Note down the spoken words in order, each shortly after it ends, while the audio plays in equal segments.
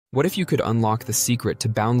What if you could unlock the secret to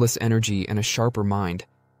boundless energy and a sharper mind?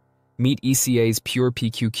 Meet ECA's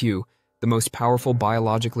PurePQQ, the most powerful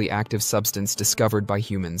biologically active substance discovered by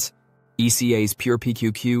humans. ECA's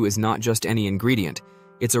PurePQQ is not just any ingredient,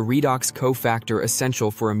 it's a redox cofactor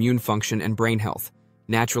essential for immune function and brain health,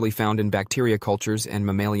 naturally found in bacteria cultures and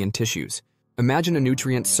mammalian tissues. Imagine a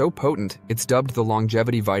nutrient so potent it's dubbed the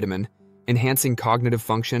longevity vitamin, enhancing cognitive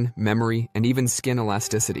function, memory, and even skin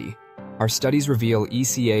elasticity. Our studies reveal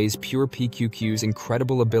ECA's PurePQQ's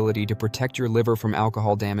incredible ability to protect your liver from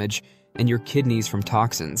alcohol damage and your kidneys from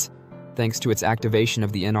toxins, thanks to its activation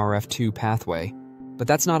of the NRF2 pathway. But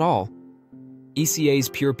that's not all.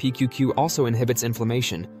 ECA's PurePQQ also inhibits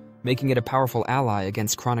inflammation, making it a powerful ally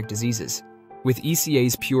against chronic diseases. With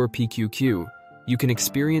ECA's PurePQQ, you can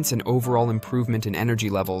experience an overall improvement in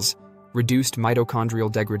energy levels, reduced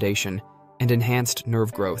mitochondrial degradation, and enhanced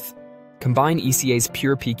nerve growth. Combine ECA's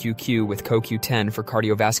PurePQQ with CoQ10 for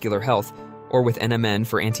cardiovascular health or with NMN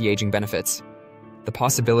for anti-aging benefits. The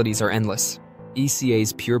possibilities are endless.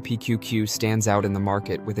 ECA's PurePQQ stands out in the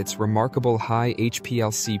market with its remarkable high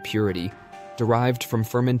HPLC purity, derived from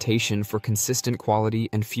fermentation for consistent quality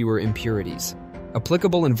and fewer impurities.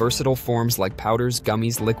 Applicable in versatile forms like powders,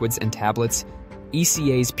 gummies, liquids, and tablets,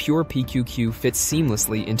 ECA's PurePQQ fits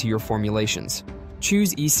seamlessly into your formulations.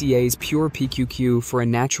 Choose ECA's PurePQQ for a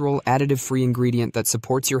natural, additive-free ingredient that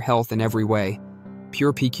supports your health in every way.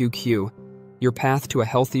 PurePQQ, your path to a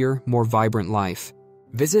healthier, more vibrant life.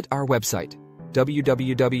 Visit our website,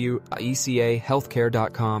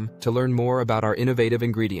 www.ecahealthcare.com, to learn more about our innovative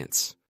ingredients.